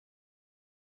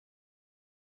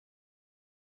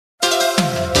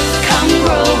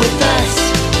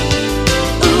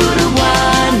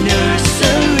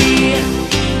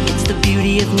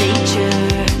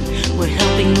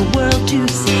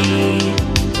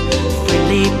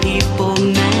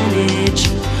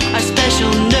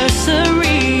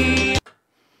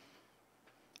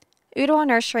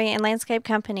Udall Nursery and Landscape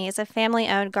Company is a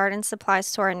family-owned garden supply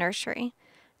store and nursery.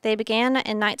 They began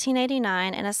in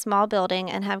 1989 in a small building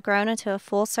and have grown into a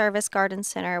full-service garden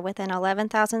center with an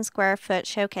 11,000 square foot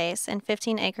showcase and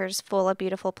 15 acres full of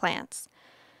beautiful plants.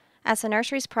 As the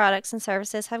nursery's products and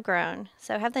services have grown,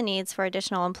 so have the needs for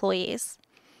additional employees.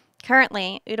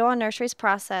 Currently, Udall Nursery's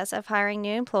process of hiring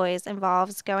new employees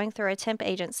involves going through a temp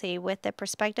agency with the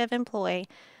prospective employee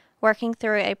working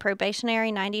through a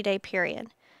probationary 90-day period,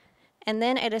 and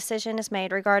then a decision is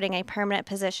made regarding a permanent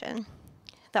position.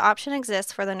 The option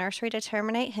exists for the nursery to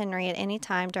terminate Henry at any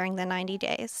time during the 90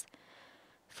 days.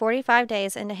 45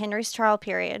 days into Henry's trial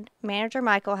period, Manager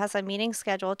Michael has a meeting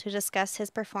scheduled to discuss his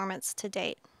performance to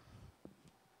date.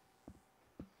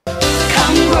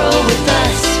 Come grow with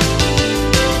us,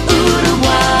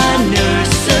 Udawa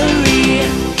Nursery.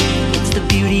 It's the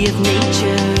beauty of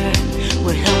nature,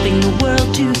 we're helping the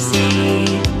world to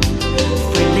see.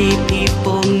 Friendly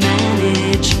people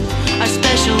manage our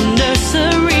special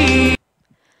nursery.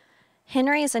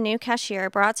 Henry is a new cashier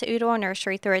brought to Udall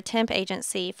Nursery through a temp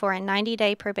agency for a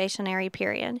 90-day probationary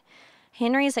period.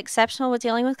 Henry is exceptional with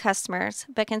dealing with customers,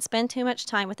 but can spend too much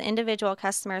time with individual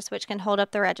customers, which can hold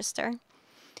up the register.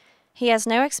 He has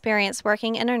no experience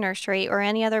working in a nursery or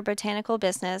any other botanical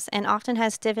business and often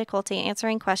has difficulty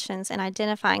answering questions and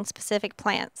identifying specific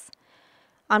plants.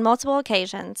 On multiple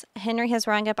occasions, Henry has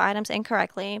rung up items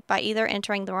incorrectly by either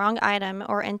entering the wrong item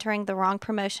or entering the wrong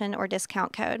promotion or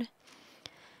discount code.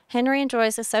 Henry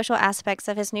enjoys the social aspects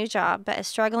of his new job, but is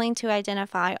struggling to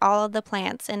identify all of the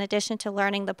plants in addition to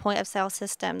learning the point-of-sale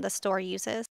system the store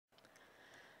uses.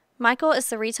 Michael is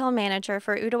the retail manager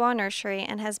for Udall Nursery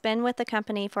and has been with the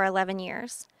company for 11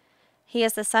 years. He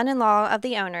is the son-in-law of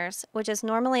the owners, which is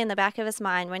normally in the back of his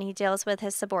mind when he deals with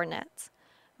his subordinates.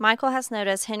 Michael has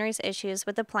noticed Henry's issues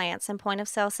with the plants and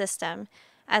point-of-sale system,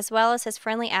 as well as his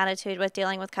friendly attitude with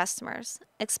dealing with customers,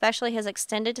 especially his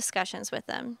extended discussions with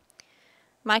them.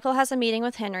 Michael has a meeting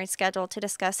with Henry scheduled to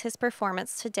discuss his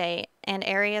performance to date and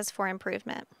areas for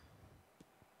improvement.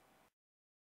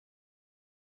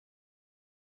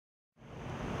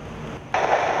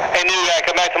 Hey, new guy,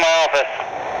 come back to my office.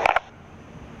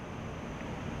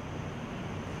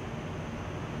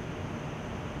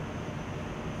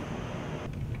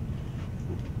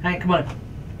 Hank, come on.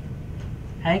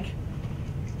 Hank?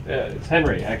 Yeah, it's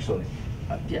Henry, actually.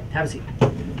 Yeah, have a seat.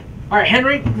 All right,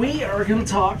 Henry, we are going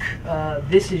to talk.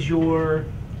 This is your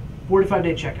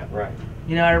 45-day checkup. Right.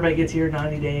 You know, everybody gets here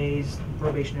 90 days,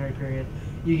 probationary period.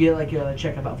 You get like a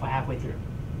checkup about halfway through.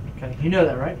 Okay, you know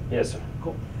that, right? Yes, sir.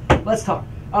 Cool. Let's talk.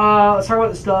 Let's talk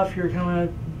about the stuff. You're kind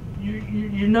of,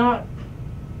 you're not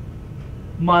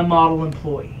my model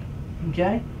employee,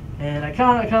 okay? And I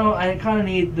kind of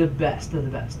need the best of the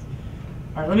best.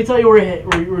 All right, let me tell you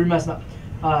where you're messing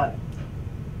up.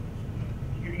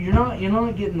 You're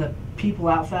not getting the people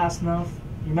out fast enough.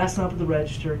 You're messing up with the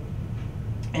register,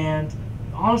 and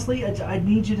honestly, I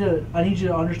need you to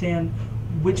understand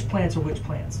which plants are which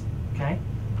plants. Okay,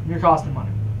 and you're costing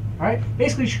money. All right,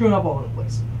 basically you're screwing up all over the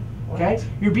place. Okay, What?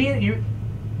 you're being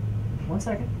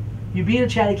a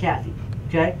chatty Cathy.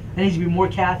 Okay, I need you to be more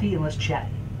Cathy and less chatty.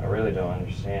 I really don't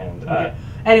understand. Okay.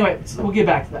 Anyway, so we'll get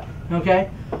back to that. Okay.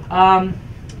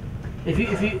 If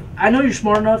you, I know you're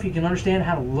smart enough. You can understand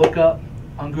how to look up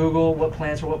on Google what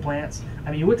plants are what plants.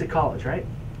 I mean, you went to college, right?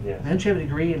 Yes. Didn't you have a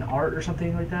degree in art or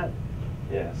something like that?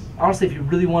 Yes. Honestly, if you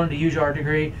really wanted to use your art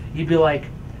degree, you'd be like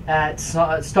at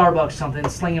Starbucks or something,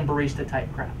 slinging barista type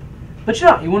crap. But you're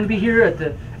not. You want to be here at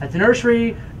the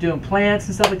nursery doing plants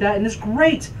and stuff like that, and it's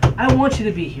great. I want you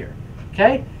to be here.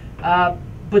 Okay.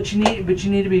 But you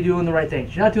need to be doing the right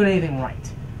things. You're not doing anything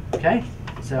right. Okay?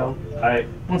 So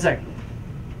one second.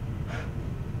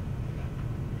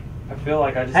 I feel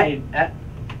like I just need. That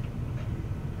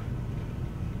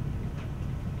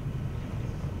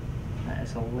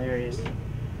is hilarious. Okay.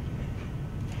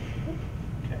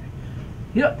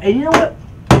 And you know what?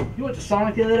 You went to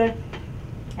Sonic the other day,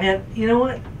 and you know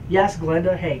what? You asked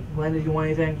Glenda, "Hey, Glenda, do you want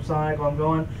anything from Sonic while I'm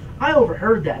going?" I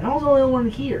overheard that, and I was the only one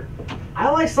here. I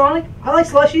like Sonic. I like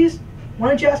slushies. Why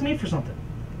didn't you ask me for something?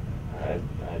 I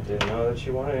didn't know that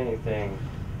you wanted anything.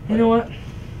 You know what?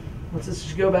 Let's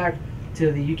just go back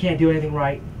to the you can't do anything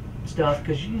right stuff,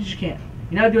 because you just can't.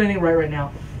 You're not doing anything right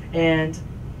now. And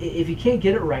if you can't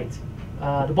get it right,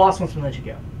 the boss wants me to let you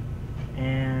go.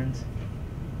 And,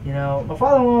 you know, my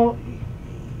father-in-law,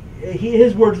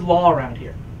 his word's law around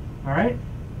here. All right?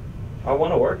 I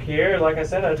want to work here. Like I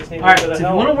said, I just need All right, a bit of so if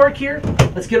help. you want to work here,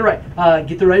 let's get it right.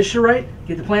 Get the register right.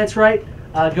 Get the plants right.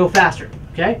 Go faster.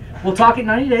 Okay? We'll talk in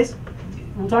 90 days.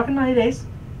 We'll talk in 90 days,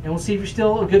 and we'll see if you're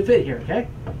still a good fit here. Okay?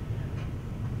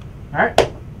 All right?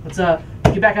 Let's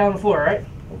get back out on the floor. All right?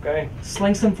 Okay.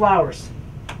 Sling some flowers.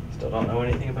 Still don't know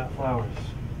anything about flowers.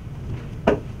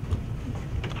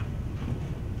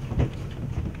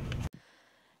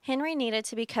 Henry needed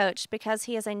to be coached because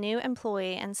he is a new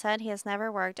employee and said he has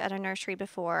never worked at a nursery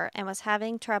before and was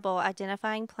having trouble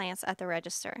identifying plants at the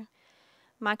register.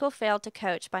 Michael failed to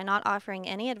coach by not offering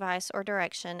any advice or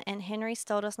direction, and Henry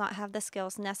still does not have the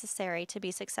skills necessary to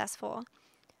be successful.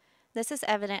 This is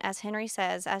evident as Henry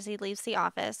says as he leaves the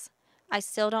office, "I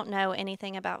still don't know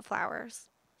anything about flowers."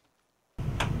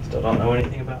 Still don't know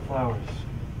anything about flowers.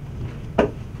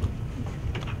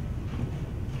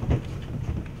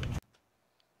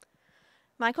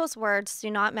 Michael's words do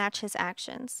not match his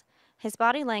actions. His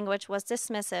body language was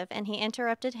dismissive, and he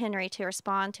interrupted Henry to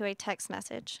respond to a text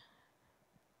message.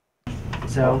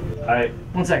 So,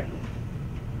 1 second.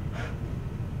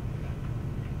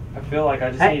 I feel like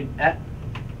I just Hey, need...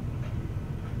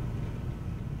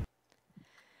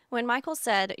 When Michael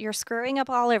said, "You're screwing up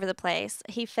all over the place,"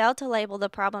 he failed to label the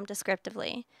problem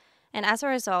descriptively, and as a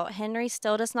result, Henry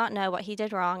still does not know what he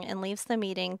did wrong and leaves the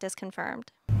meeting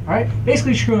disconfirmed. Alright,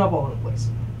 basically screwing up all over the place.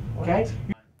 Okay?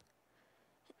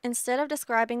 Instead of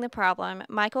describing the problem,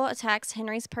 Michael attacks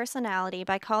Henry's personality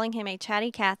by calling him a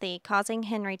chatty Cathy, causing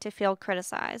Henry to feel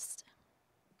criticized.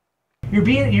 You're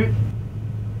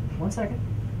 1 second.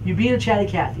 You're being a chatty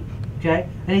Cathy, okay?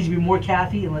 There needs to be more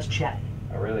Cathy and less chatty.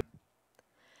 I really...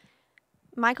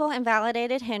 Michael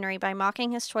invalidated Henry by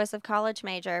mocking his choice of college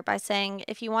major by saying,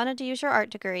 "If you wanted to use your art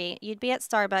degree, you'd be at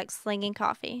Starbucks slinging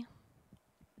coffee."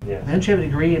 Yes. Don't you have a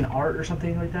degree in art or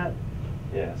something like that?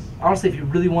 Yes. Honestly, if you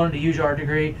really wanted to use your art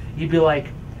degree, you'd be like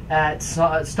at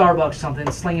Starbucks something,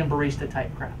 slinging barista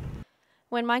type crap.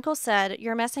 When Michael said,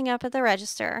 "You're messing up at the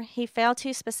register," he failed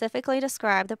to specifically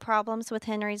describe the problems with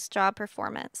Henry's job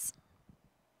performance.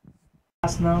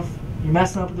 You're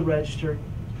messing up at the register.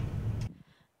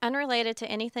 Unrelated to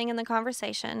anything in the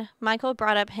conversation, Michael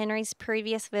brought up Henry's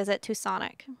previous visit to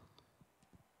Sonic.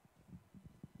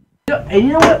 And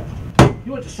you know what?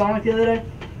 You went to Sonic the other day,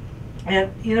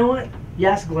 and you know what? You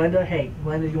asked Glenda, "Hey,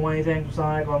 Glenda, do you want anything from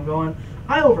Sonic while I'm going?"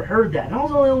 I overheard that, and I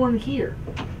was the only one here.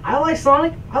 I like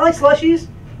Sonic. I like slushies.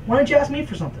 Why didn't you ask me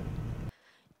for something?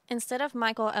 Instead of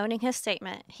Michael owning his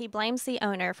statement, he blames the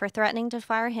owner for threatening to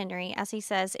fire Henry, as he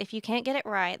says, "If you can't get it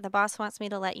right, the boss wants me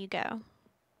to let you go."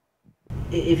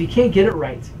 If you can't get it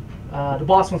right, the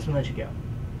boss wants me to let you go.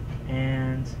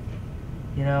 And,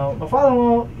 you know, my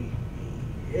father-in-law,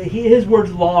 his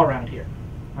word's law around here.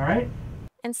 All right?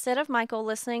 Instead of Michael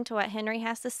listening to what Henry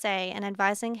has to say and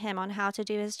advising him on how to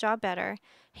do his job better,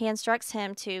 he instructs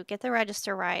him to get the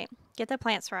register right, get the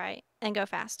plants right, and go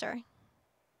faster.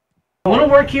 I want to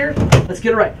work here. Let's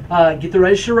get it right. Get the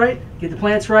register right, get the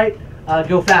plants right,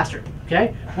 go faster.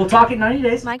 Okay? We'll talk in 90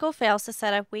 days. Michael fails to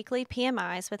set up weekly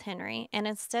PMIs with Henry and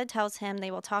instead tells him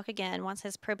they will talk again once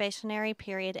his probationary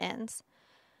period ends.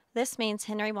 This means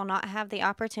Henry will not have the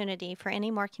opportunity for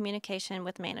any more communication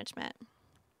with management.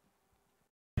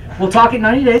 We'll talk in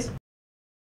 90 days.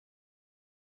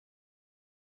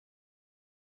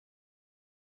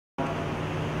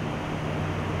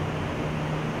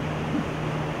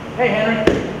 Hey, Henry.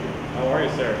 How are you,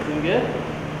 sir? Doing good?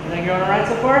 Everything going all right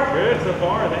so far? Good so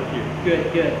far, thank you.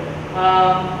 Good, good.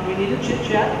 We need to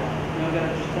chit-chat. I'm going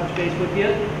to just touch base with you.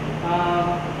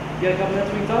 You got a couple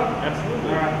minutes we can talk? Absolutely.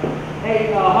 All right.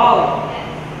 Hey, Holly.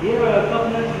 Do you have a couple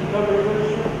minutes to cover the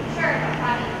register? Sure,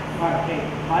 5 minutes. All right, hey,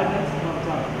 5 minutes and I'll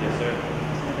talk. Yes, sir.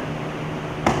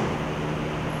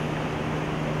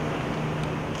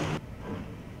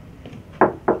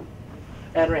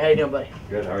 Henry, how you doing, buddy?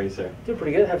 Good, how are you, sir? Doing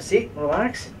pretty good. Have a seat.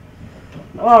 Relax.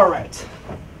 All right.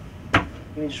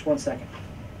 Give me just 1 second.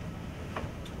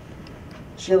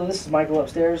 Sheila, this is Michael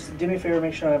upstairs. Do me a favor,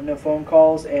 make sure I have no phone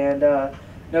calls and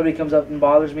nobody comes up and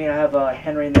bothers me. I have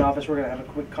Henry in the office. We're going to have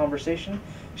a quick conversation.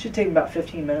 Should take about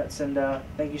 15 minutes, and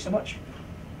thank you so much.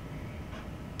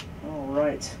 All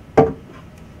right.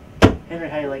 Henry,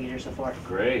 how you like it here so far?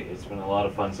 Great, it's been a lot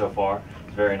of fun so far.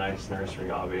 It's a very nice nursery,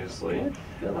 obviously. Good.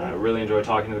 Good. I really enjoy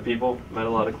talking to the people. Met a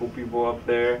lot of cool people up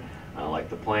there. I like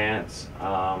the plants.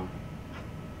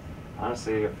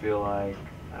 Honestly, I feel like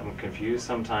I'm confused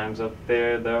sometimes up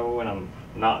there, though, when I'm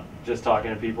not just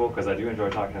talking to people, because I do enjoy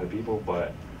talking to the people,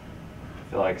 but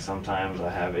I feel like sometimes I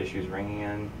have issues ringing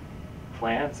in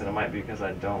plants, and it might be because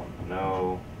I don't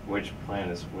know which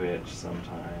plant is which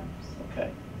sometimes.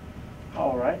 Okay.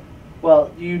 All right.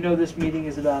 Well, you know this meeting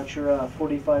is about your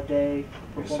 45-day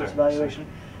performance sir. evaluation.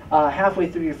 Halfway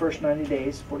through your first 90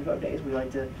 days, 45 days, we like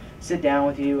to sit down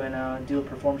with you and do a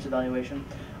performance evaluation.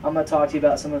 I'm going to talk to you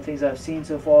about some of the things I've seen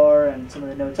so far and some of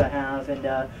the notes I have,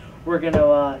 and we're going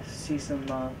to see some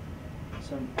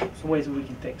ways that we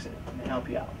can fix it and help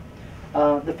you out.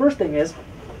 The first thing is,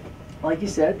 like you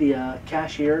said, the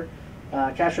cash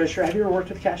register. Have you ever worked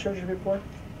with cash register before?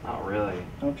 Not really.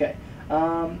 Okay.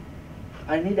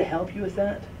 I need to help you with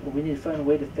that. We need to find a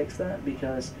way to fix that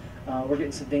because we're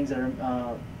getting some things that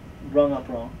are rung up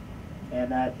wrong,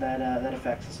 and that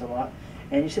affects us a lot.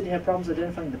 And you said you have problems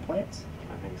identifying the plants?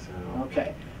 I think so.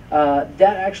 Okay.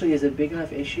 That actually is a big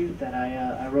enough issue that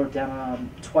I wrote down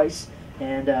twice.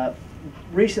 And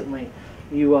recently,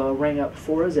 you rang up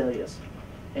 4 azaleas.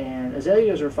 And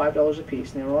azaleas are $5 a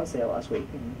piece, and they were on sale last week,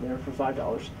 and they were for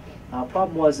 $5.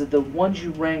 Problem was that the ones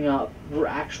you rang up were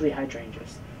actually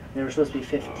hydrangeas. They were supposed to be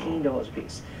 $15 a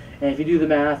piece. And if you do the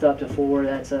math up to 4,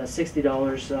 that's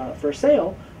 $60 for a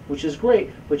sale, which is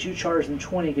great, but you charged them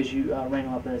 $20 because you rang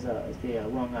them up as the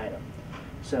wrong item.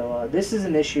 So this is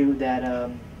an issue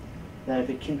that if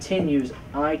it continues,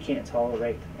 I can't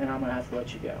tolerate, and I'm going to have to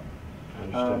let you go.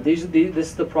 This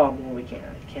is the problem we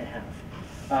can't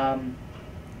have.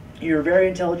 You're a very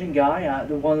intelligent guy.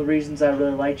 One of the reasons I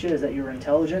really liked you is that you're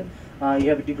intelligent. You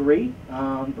have a degree.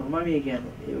 Remind me again.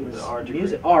 It was art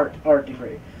music, art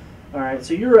degree. All right.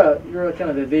 So you're a kind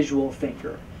of a visual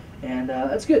thinker, and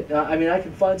that's good. I mean, I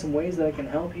can find some ways that I can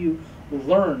help you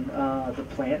learn the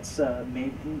plants.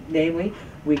 Namely,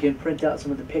 we can print out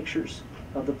some of the pictures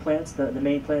of the plants, the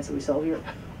main plants that we sell here,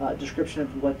 description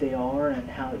of what they are and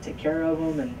how to take care of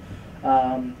them,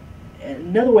 and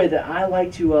another way that I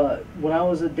like to, when I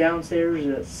was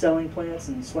downstairs selling plants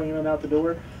and slinging them out the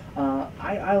door,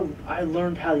 I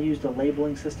learned how to use the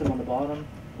labeling system on the bottom,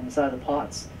 on the side of the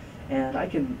pots, and I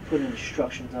can put in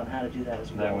instructions on how to do that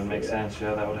as well. That would make sense.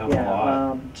 Yeah, that would help a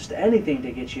lot. Just anything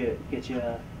to get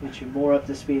you more up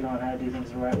to speed on how to do things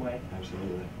the right way.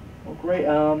 Absolutely. Well, great.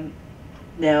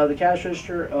 Now the cash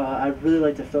register, I'd really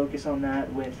like to focus on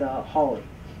that with Holly.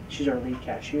 She's our lead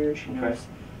cashier. She knows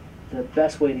the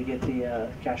best way to get the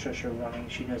cash register running.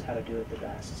 She knows how to do it the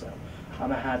best. So I'm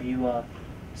going to have you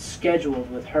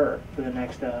scheduled with her for the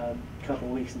next couple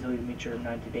of weeks until you meet your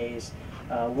 90 days.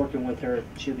 Working with her,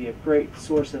 she'll be a great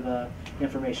source of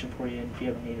information for you, and if you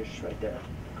ever need her, she's right there.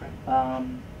 Okay.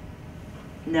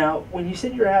 Now, when you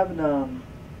said you're having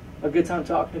a good time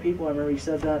talking to people, I remember you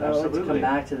said that. Absolutely. I'd like to come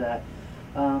back to that.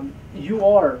 You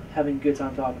are having a good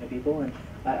time talking to people, and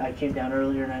I came down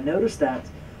earlier and I noticed that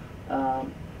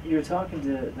you're talking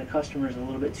to the customers a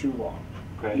little bit too long.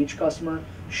 Okay. Each customer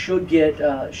should get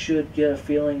a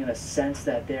feeling and a sense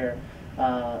that they're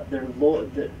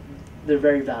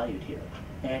very valued here,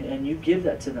 and you give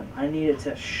that to them. I needed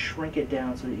to shrink it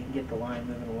down so that you can get the line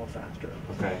moving a little faster.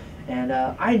 Okay. And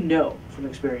I know from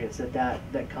experience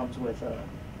that comes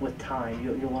with time.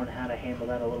 You'll learn how to handle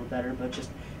that a little better, but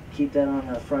just keep that on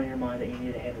the front of your mind that you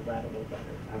need to handle that a little better.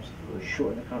 Absolutely.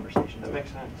 Shorten the conversation. That makes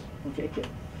sense. Okay, good.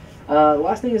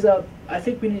 Last thing is, I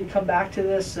think we need to come back to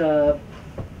this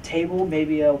table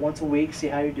maybe once a week, see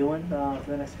how you're doing for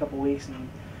the next couple of weeks, and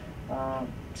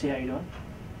see how you're doing.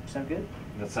 Sound good?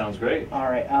 That sounds great.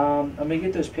 All right. I'm going to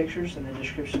get those pictures and the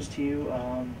descriptions to you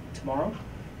tomorrow.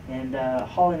 And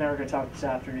Holly and I are going to talk this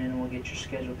afternoon, and we'll get your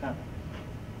schedule kind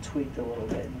of tweaked a little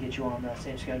bit and get you on the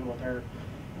same schedule with her.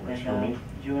 Works And for me.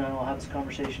 you and I will have this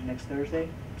conversation next Thursday.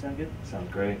 Sound good?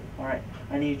 Sounds great. All right.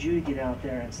 I need you to get out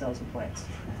there and sell some plants.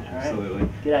 All right? Absolutely.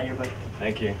 Get out here, buddy.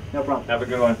 Thank you. No problem. Have a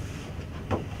good one.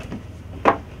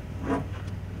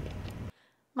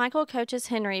 Michael coaches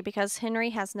Henry because Henry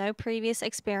has no previous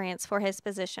experience for his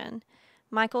position.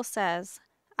 Michael says,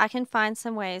 I can find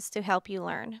some ways to help you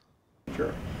learn.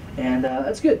 Sure. And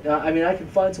that's good. I mean, I can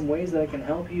find some ways that I can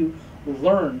help you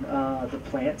learn the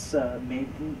plants.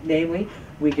 Namely,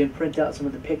 we can print out some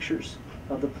of the pictures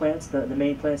of the plants, the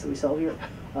main plants that we sell here,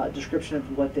 description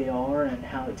of what they are and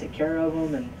how to take care of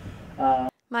them. And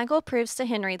Michael proves to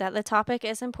Henry that the topic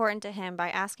is important to him by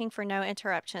asking for no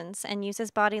interruptions and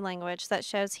uses body language that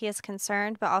shows he is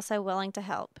concerned but also willing to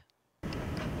help.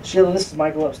 Sheila, this is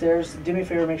Michael upstairs. Do me a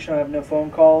favor, make sure I have no phone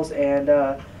calls and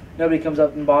nobody comes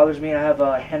up and bothers me. I have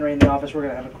Henry in the office. We're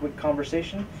going to have a quick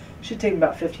conversation. Should take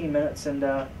about 15 minutes, and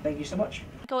thank you so much.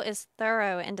 Michael is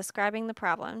thorough in describing the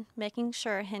problem, making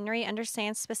sure Henry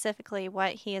understands specifically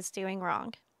what he is doing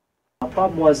wrong. The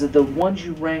problem was that the ones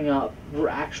you rang up were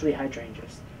actually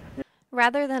hydrangeas.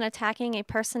 Rather than attacking a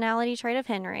personality trait of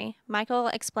Henry, Michael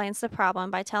explains the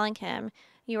problem by telling him,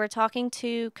 you are talking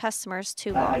to customers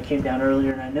too long. I came down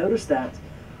earlier and I noticed that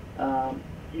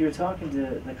you're talking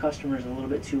to the customers a little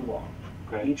bit too long.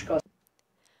 Okay. Each customer.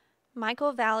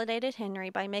 Michael validated Henry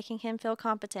by making him feel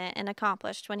competent and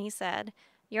accomplished when he said,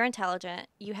 you're intelligent,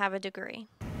 you have a degree.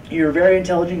 You're a very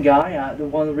intelligent guy.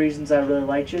 One of the reasons I really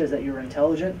liked you is that you're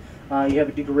intelligent. You have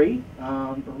a degree.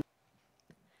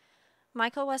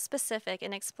 Michael was specific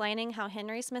in explaining how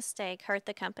Henry's mistake hurt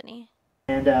the company.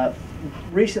 And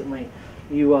recently,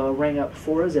 you rang up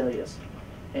 4 azaleas.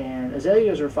 And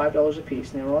azaleas are $5 a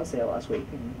piece, and they were on sale last week,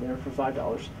 and they were for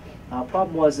 $5.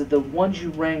 Problem was that the ones you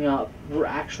rang up were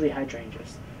actually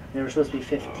hydrangeas. They were supposed to be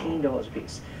 $15 a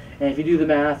piece. And if you do the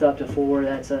math up to 4,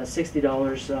 that's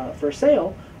 $60 for a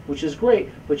sale, which is great,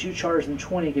 but you charged them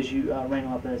 $20 because you rang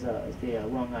them up as the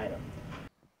wrong item.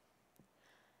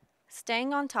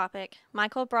 Staying on topic,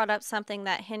 Michael brought up something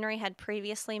that Henry had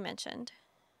previously mentioned.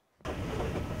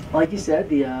 Like you said,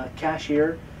 the cash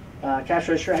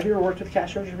register. Have you ever worked with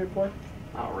cash register before?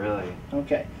 Not really.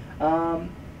 Okay.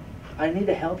 I need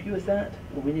to help you with that.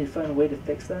 We need to find a way to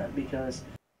fix that because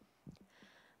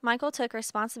Michael took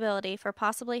responsibility for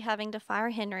possibly having to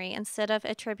fire Henry instead of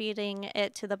attributing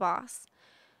it to the boss,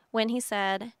 when he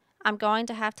said, "I'm going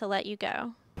to have to let you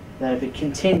go." that if it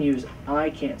continues,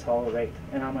 I can't tolerate,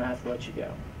 and I'm going to have to let you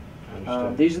go.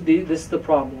 This is the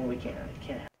problem where we can't.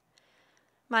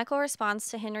 Michael responds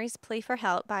to Henry's plea for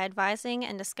help by advising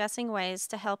and discussing ways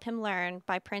to help him learn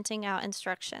by printing out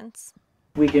instructions.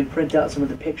 We can print out some of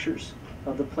the pictures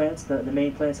of the plants, the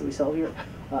main plants that we sell here,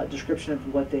 description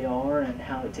of what they are and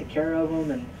how to take care of them.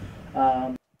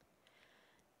 And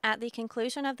At the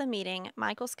conclusion of the meeting,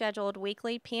 Michael scheduled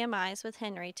weekly PMIs with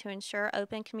Henry to ensure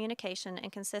open communication and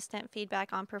consistent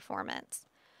feedback on performance.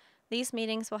 These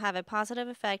meetings will have a positive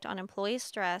effect on employee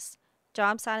stress,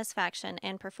 job satisfaction,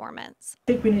 and performance.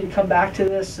 I think we need to come back to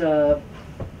this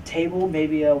table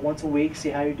maybe once a week, see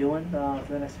how you're doing for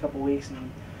the next couple of weeks, and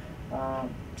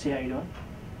see how you're doing.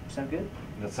 Sound good?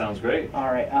 That sounds great.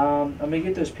 All right. I'm going to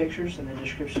get those pictures and the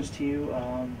descriptions to you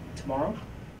tomorrow.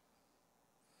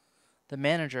 The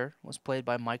manager was played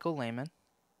by Michael Lehman.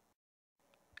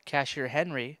 Cashier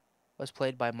Henry was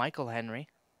played by Michael Henry.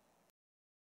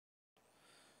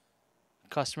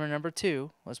 Customer number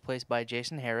 2 was played by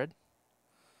Jason Herod.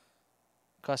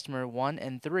 Customer 1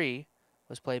 and 3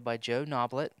 was played by Joe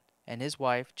Noblet and his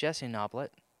wife, Jessie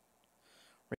Noblet.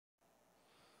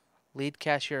 Lead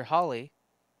cashier Holly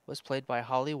was played by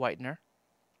Holly Whitener.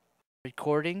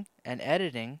 Recording and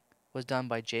editing was done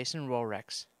by Jason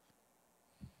Rorex.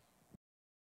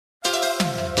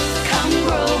 Come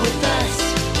grow with us,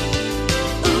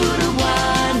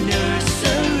 Uruguay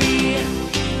Nursery.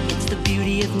 It's the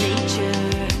beauty of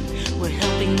nature we're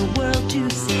helping the world to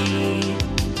see.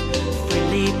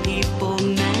 Friendly people